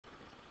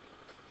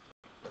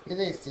Good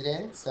day,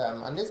 students.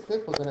 On this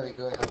clip, we're going to be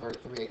going over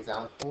 3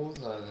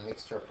 examples on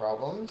mixture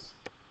problems.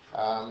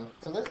 So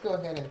let's go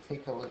ahead and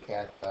take a look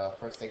at the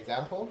first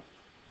example.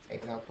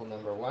 Example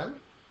number 1.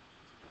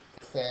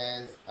 It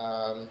says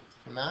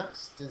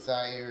Max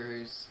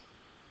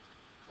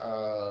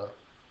uh,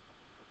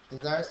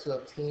 desires to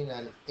obtain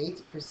an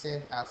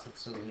 8% acid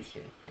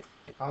solution.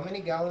 How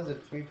many gallons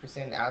of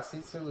 3%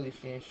 acid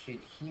solution should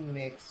he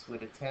mix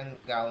with a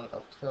 10-gallon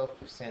of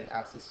 12%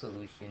 acid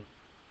solution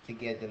to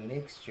get the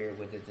mixture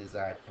with the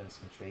desired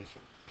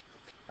concentration?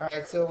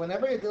 Alright, so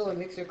whenever you deal with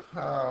mixture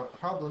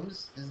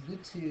problems, it's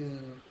good to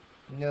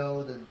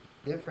know the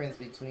difference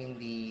between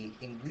the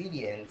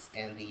ingredients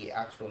and the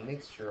actual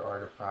mixture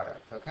or the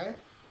product, okay?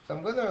 So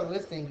I'm going to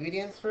list the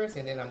ingredients first,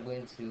 and then I'm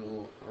going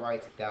to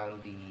write down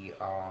the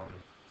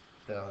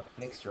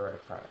mixture or the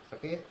product,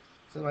 okay?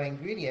 So my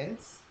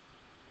ingredients,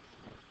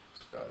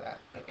 show that.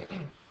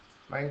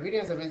 My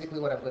ingredients are basically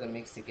what I'm going to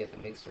mix to get the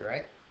mixture,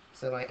 right?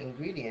 So my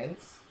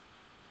ingredients,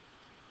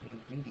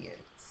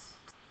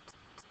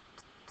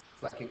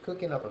 like you're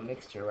cooking up a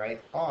mixture, right?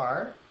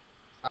 Or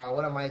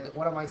what am I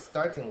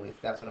starting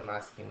with? That's what I'm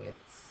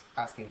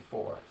asking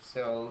for.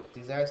 So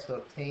desires to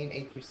obtain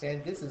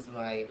 8%. This is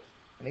my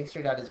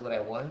mixture. That is what I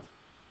want.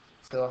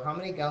 So how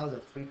many gallons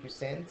of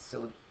 3%?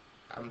 So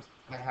I'm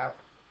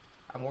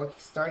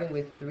starting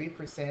with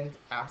 3%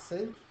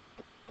 acid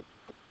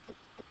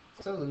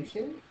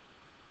solution,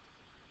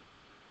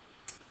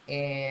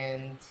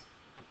 and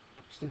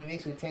should be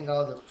mixed with 10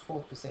 gallons of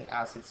 12%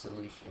 acid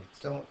solution.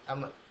 So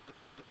I'm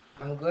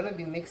gonna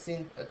be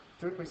mixing a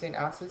 3%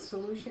 acid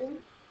solution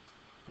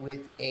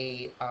with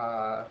a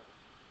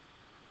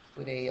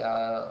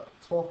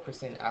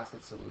 12%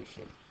 acid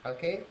solution.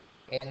 Okay,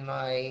 and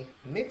my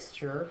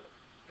mixture,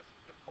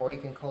 or you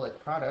can call it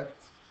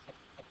product,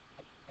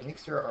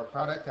 mixture or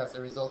product as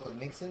a result of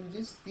mixing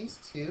these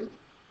two,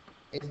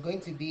 is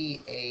going to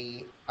be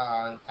an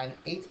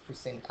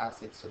 8%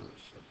 acid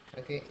solution.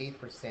 Okay,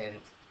 8%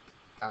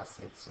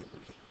 acid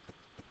solution.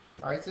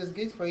 Alright, so it's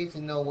good for you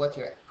to know what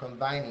you're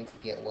combining to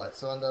get what.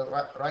 So on the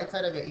right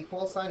side of your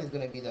equal sign is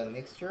going to be the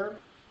mixture,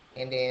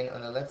 and then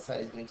on the left side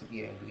is going to be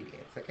your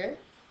ingredients, okay?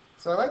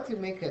 So I like to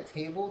make a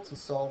table to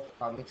solve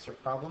mixture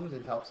problems.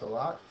 It helps a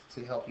lot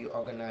to help you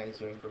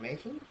organize your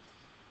information.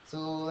 So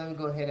let me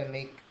go ahead and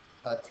make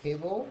a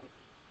table,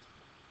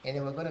 and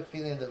then we're going to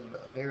fill in the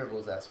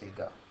variables as we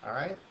go,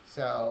 alright?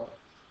 So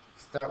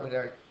start with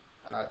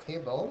our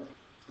table.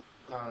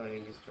 Let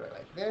me just draw it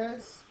like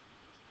this.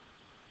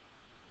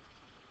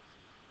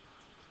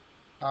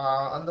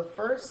 On the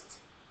first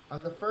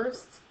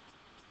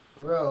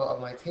row of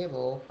my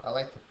table, I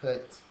like to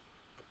put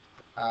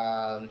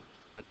um,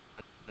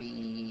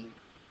 the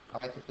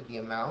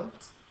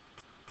amount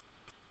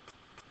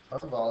or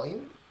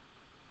volume,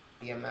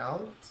 the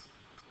amount,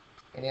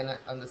 and then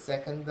on the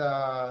second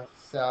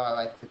cell, I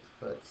like to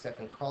put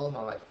second column.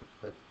 I like to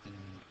put the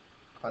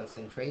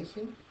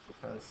concentration,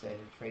 and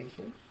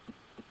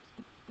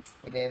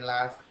then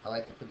last, I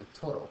like to put the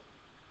total.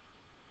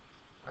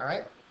 All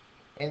right.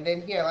 And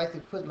then here I like to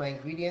put my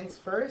ingredients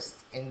first,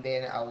 and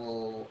then I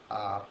will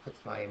put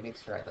my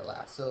mixture at the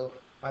last. So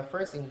my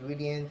first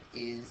ingredient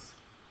is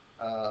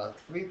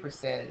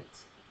 3%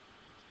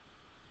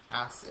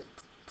 acid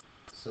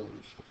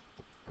solution.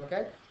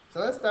 Okay, so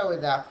let's start with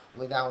that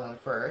one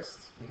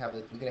first. We're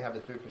gonna have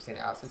the 3%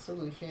 acid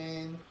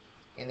solution,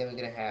 and then we're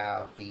gonna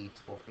have the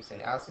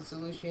 12% acid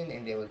solution,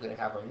 and then we're gonna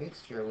have our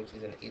mixture, which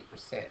is an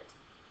 8%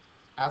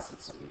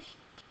 acid solution.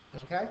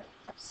 Okay,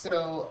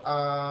 so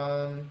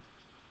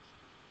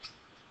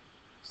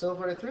so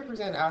for the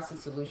 3% acid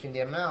solution,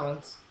 the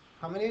amount,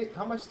 how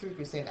much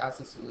 3%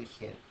 acid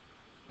solution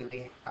do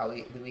we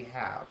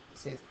have? It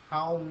says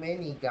how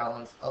many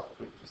gallons of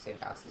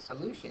 3% acid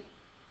solution.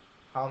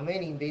 How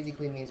many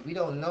basically means we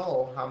don't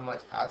know how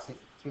much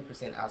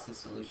 3% acid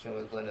solution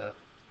we're gonna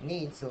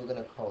need, so we're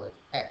gonna call it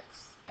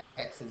X.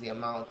 X is the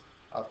amount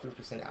of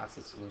 3%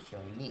 acid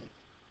solution we need.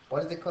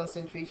 What is the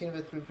concentration of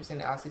a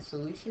 3% acid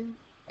solution?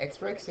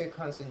 Express your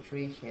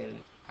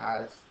concentration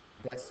as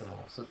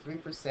decimal. So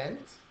 3%.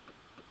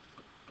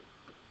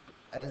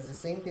 That is the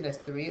same thing as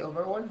 3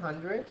 over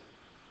 100.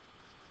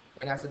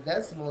 And as a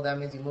decimal, that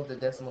means you move the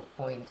decimal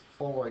point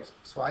forward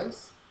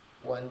twice.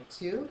 1,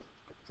 2,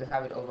 to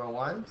have it over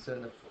 1. So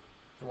in the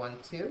 1,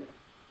 2.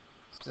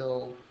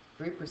 So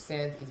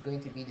 3% is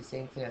going to be the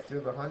same thing as 3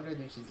 over 100,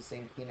 which is the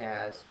same thing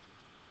as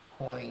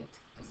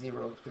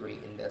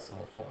 0.03 in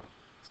decimal form.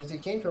 So to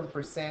change from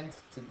percent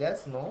to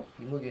decimal,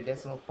 you move your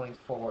decimal point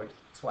forward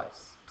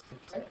twice.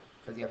 Okay?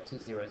 Because you have 2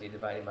 zeros, you're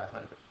dividing by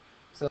 100.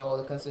 So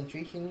the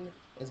concentration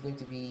is going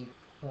to be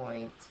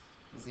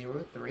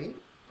 0.03,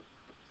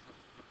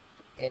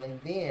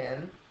 and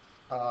then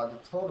the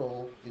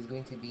total is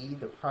going to be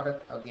the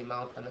product of the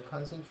amount and the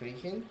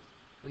concentration,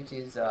 which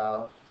is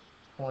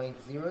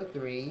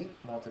 0.03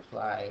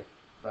 multiplied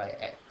by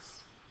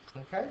x.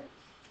 Okay?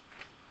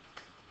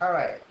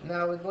 Alright,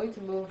 now we're going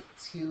to move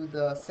to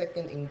the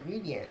second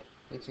ingredient,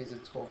 which is a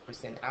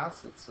 12%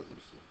 acid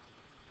solution.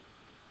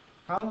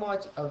 how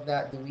much of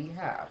that do we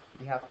have?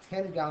 We have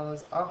 10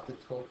 gallons of the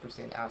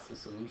 12% acid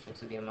solution,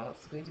 so the amount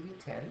is going to be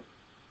 10.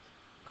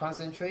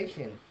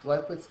 Concentration, do I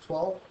put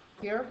 12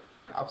 here?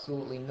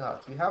 Absolutely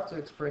not. You have to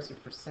express your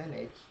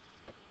percentage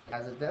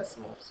as a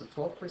decimal. So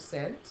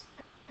 12%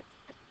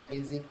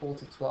 is equal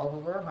to 12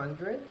 over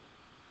 100.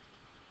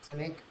 To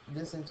make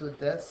this into a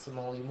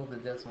decimal, you move the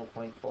decimal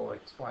point forward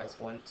twice,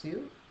 1,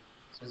 2.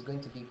 So it's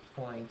going to be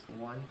 0.12.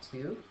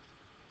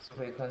 So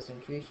for your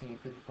concentration, you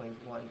put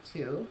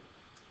 0.12.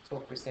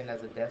 12%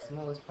 as a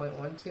decimal is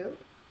 0.12.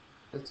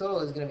 The total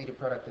is going to be the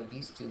product of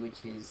these two,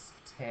 which is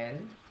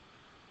 10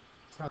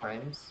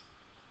 times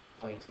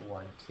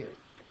 0.12.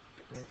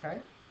 Okay?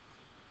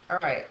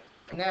 Alright,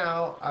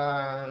 now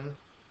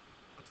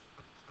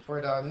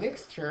for the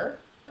mixture,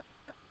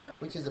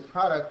 which is a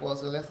product, well,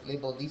 so let's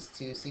label these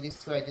two. See these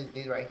two I just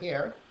did right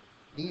here?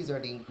 These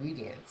are the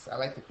ingredients. I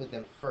like to put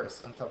them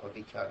first on top of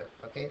each other,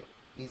 okay?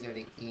 These are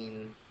the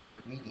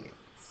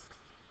ingredients.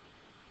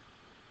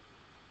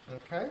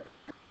 Okay?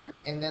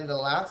 And then the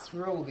last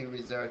row will be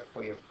reserved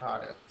for your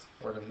product,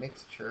 or the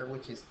mixture,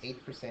 which is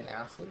 8%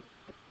 acid.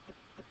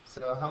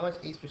 So how much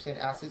 8%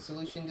 acid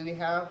solution do we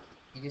have?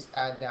 You just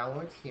add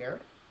downwards here,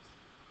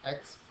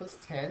 x plus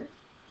 10,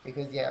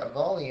 because yeah,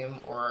 volume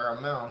or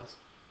amount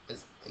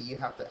is, you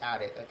have to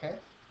add it, okay?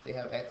 So you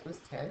have x plus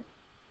 10.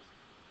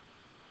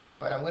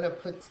 But I'm going to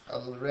put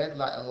a red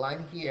line, a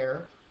line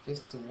here,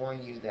 just to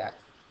warn you that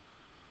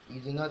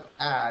you do not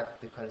add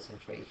the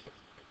concentration.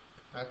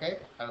 Okay?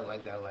 I don't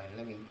like that line.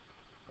 Let me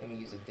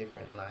use a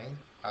different line.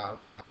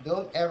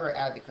 Don't ever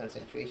add the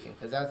concentration,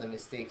 because that's a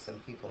mistake some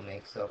people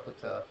make. So I'll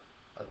put a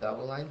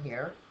double line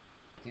here.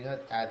 Do not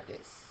add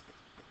this.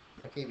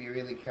 Okay, be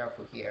really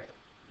careful here.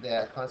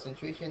 The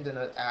concentration do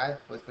not add,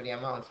 but for the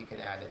amount you can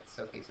add it.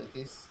 So, okay, so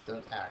this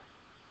don't add.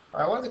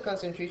 Alright, what's the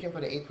concentration for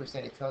the 8%?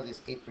 It tells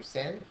us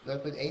 8%. Do I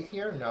put 8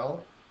 here?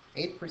 No.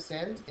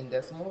 8% in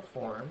decimal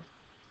form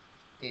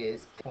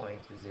is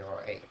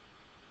 0.08.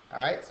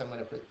 Alright, so I'm going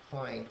to put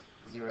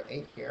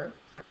 0.08 here.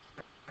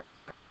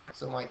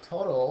 So my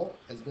total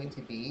is going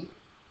to be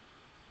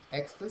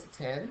x plus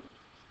 10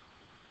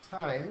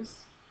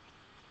 times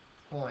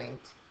 0.0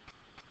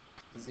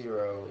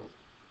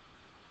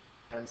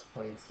 times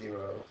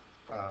 0.0.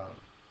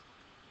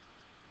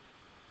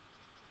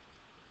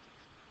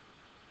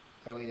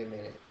 Wait a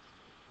minute.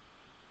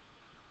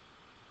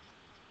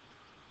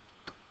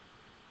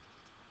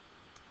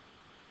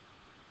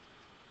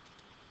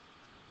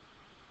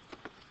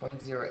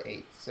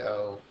 .08.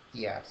 So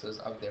yeah, so it's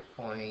up there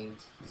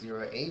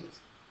 0.08.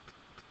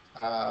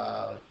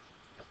 I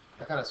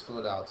kind of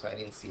scrolled out, so I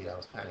didn't see it. I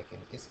was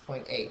panicking. It's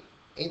 0.8.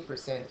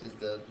 8% is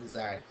the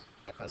desired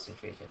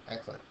concentration.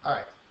 Excellent. All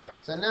right.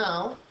 So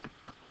now,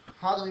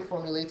 how do we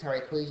formulate our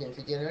equation?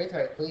 To generate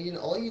our equation,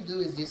 all you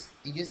do is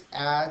you just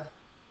add.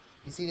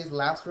 You see this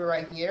last row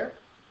right here?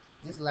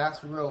 This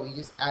last row, you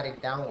just add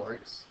it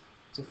downwards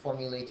to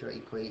formulate your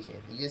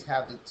equation. You just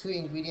have the two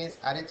ingredients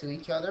added to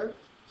each other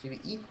should be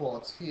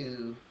equal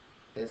to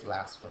this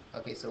last one.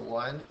 Okay, so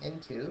 1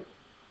 and 2,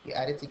 you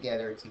add it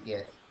together to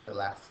get the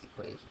last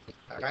equation.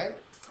 Alright?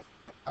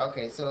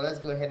 Okay, so let's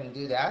go ahead and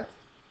do that.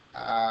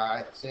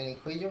 So in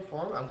equation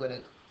form, I'm going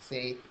to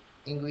say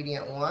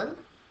ingredient 1,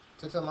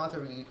 total amount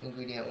of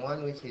ingredient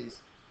 1, which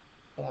is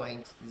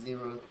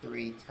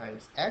 0.03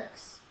 times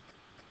x,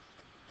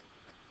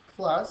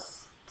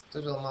 plus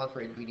total amount for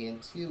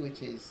ingredient 2,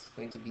 which is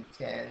going to be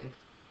 10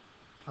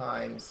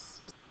 times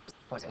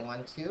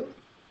 0.12,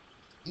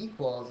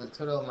 equals the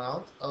total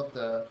amount of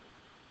the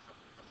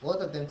both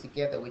of them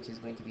together, which is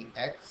going to be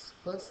x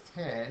plus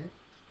 10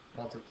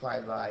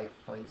 multiplied by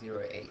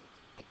 0.08.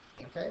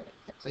 Okay,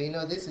 so you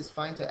know this is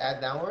fine to add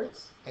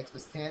downwards, x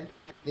plus 10.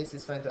 This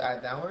is fine to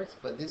add downwards,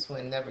 but this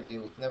one never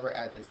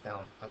add this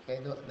down. Okay,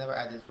 no, never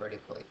add this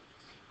vertically.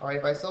 All right,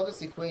 if I solve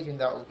this equation,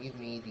 that will give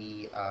me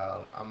the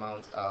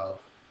amount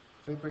of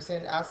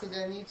 3% acid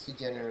I need to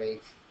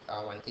generate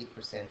an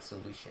 8%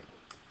 solution.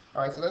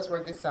 All right, so let's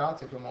work this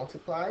out. If we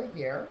multiply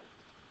here,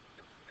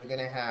 we're going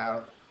to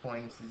have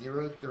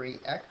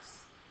 0.03x.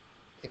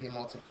 If you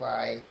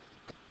multiply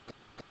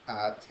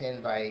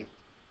 10 by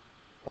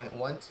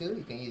 0.12,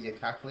 you can use your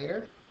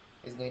calculator.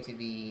 It's going to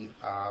be,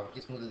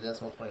 just move the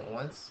decimal point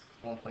once,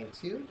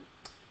 1.2.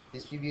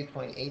 Distribute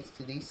 0.8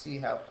 to these two, you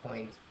have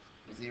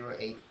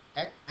 0.08x.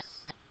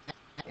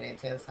 And then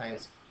 10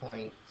 times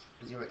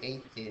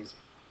 0.08 is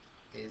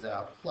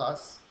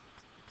plus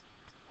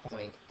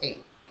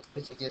 0.8,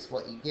 which is just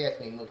what you get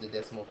when you move the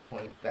decimal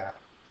point back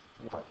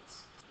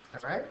once.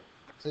 Alright?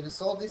 So to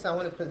solve this, I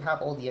want to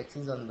have all the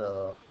x's on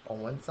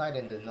one side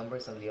and the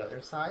numbers on the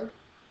other side.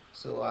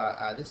 So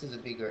this is a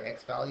bigger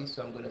x value,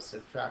 so I'm going to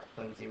subtract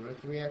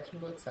 0.03x from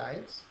both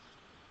sides.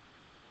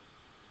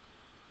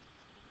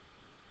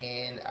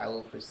 And I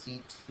will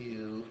proceed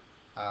to,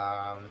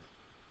 I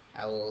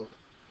will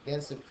then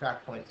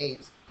subtract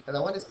 0.8, because I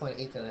want this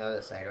 0.8 on the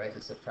other side, right? So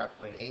subtract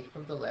 0.8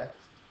 from the left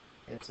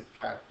and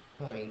subtract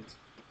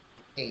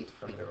 0.8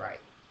 from the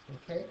right.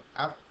 Okay?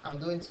 I'm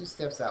doing two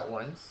steps at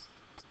once.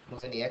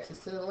 Moving the x's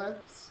to the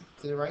left,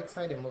 to the right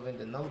side, and moving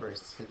the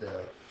numbers to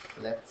the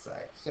left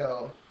side.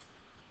 So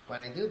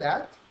When I do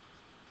that,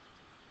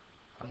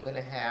 I'm going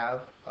to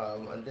have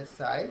on this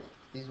side,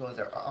 these ones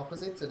are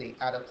opposite, so they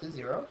add up to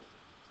 0.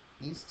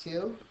 These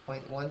two,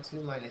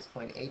 0.12 minus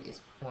 0.8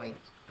 is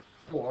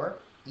 0.4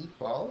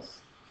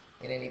 equals,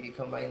 and then if you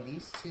combine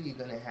these two, you're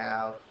going to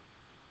have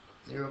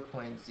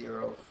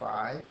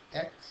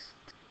 0.05x,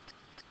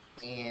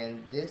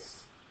 and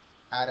this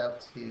add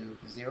up to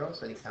 0,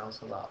 so they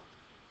cancel out.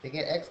 To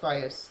get x by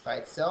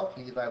itself,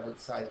 you divide both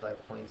sides by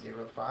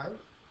 0.05,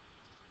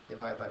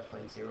 divide by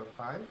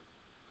 0.05.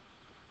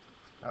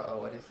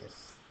 Uh-oh, what is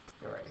this?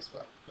 You're right as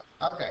well.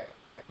 Okay,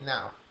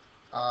 now,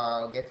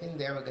 getting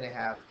there, we're going to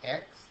have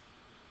x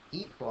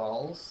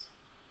equals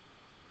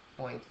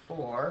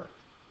 0.4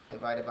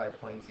 divided by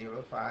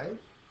 0.05.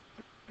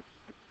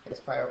 Let's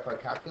fire up our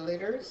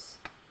calculators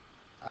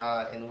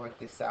and work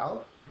this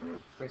out.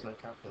 Where's my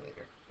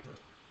calculator?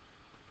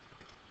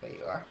 There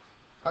you are.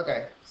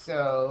 Okay,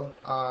 so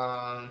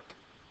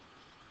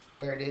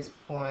there it is,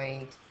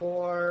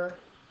 0.4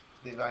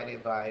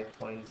 divided by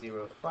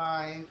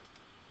 0.05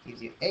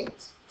 gives you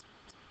 8.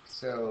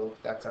 So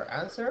that's our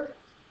answer.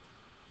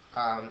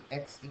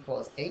 X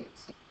equals 8.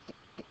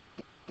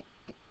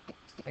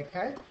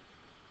 Okay?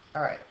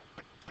 Alright.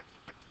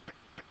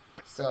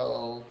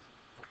 So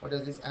what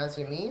does this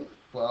answer mean?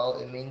 Well,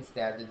 it means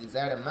that the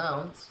desired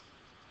amount,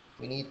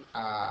 we need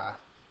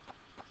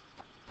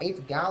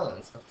 8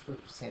 gallons of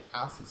 3%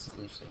 acid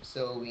solution.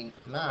 So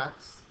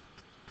max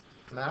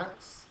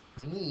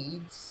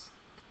needs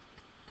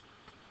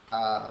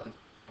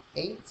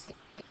 8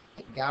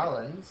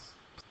 gallons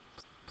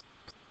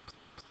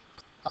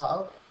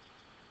of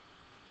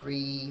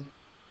 3%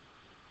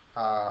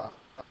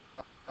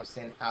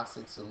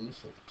 acid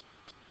solution.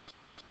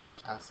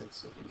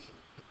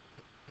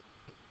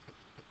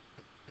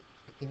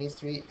 He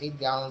needs 8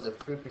 gallons of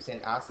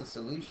 3% acid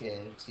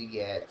solution to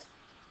get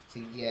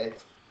an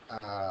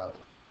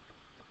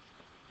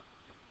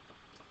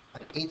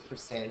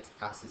 8%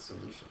 acid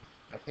solution.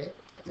 Okay,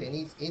 so he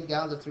needs 8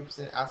 gallons of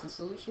 3% acid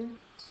solution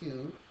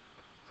to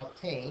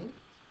obtain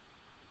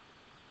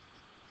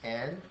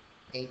an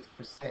 8%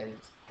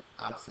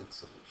 acid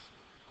solution.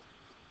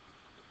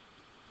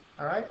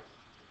 All right.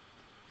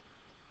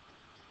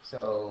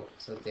 So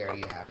there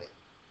you have it.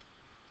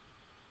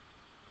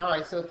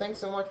 Alright, so thanks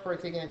so much for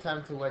taking the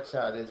time to watch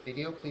this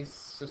video. Please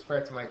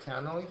subscribe to my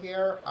channel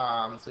here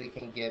so you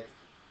can get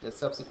the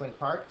subsequent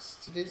parts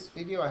to this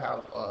video. I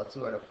have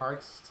 2 other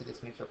parts to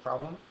this mixture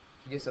problem.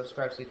 You just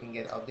subscribe so you can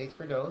get updates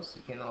for those.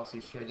 You can also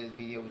share this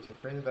video with your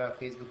friends via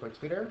Facebook or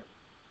Twitter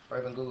or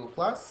even Google+.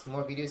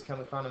 More videos can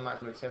be found on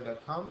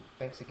mathworks7.com.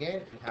 Thanks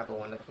again and have a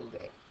wonderful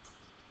day.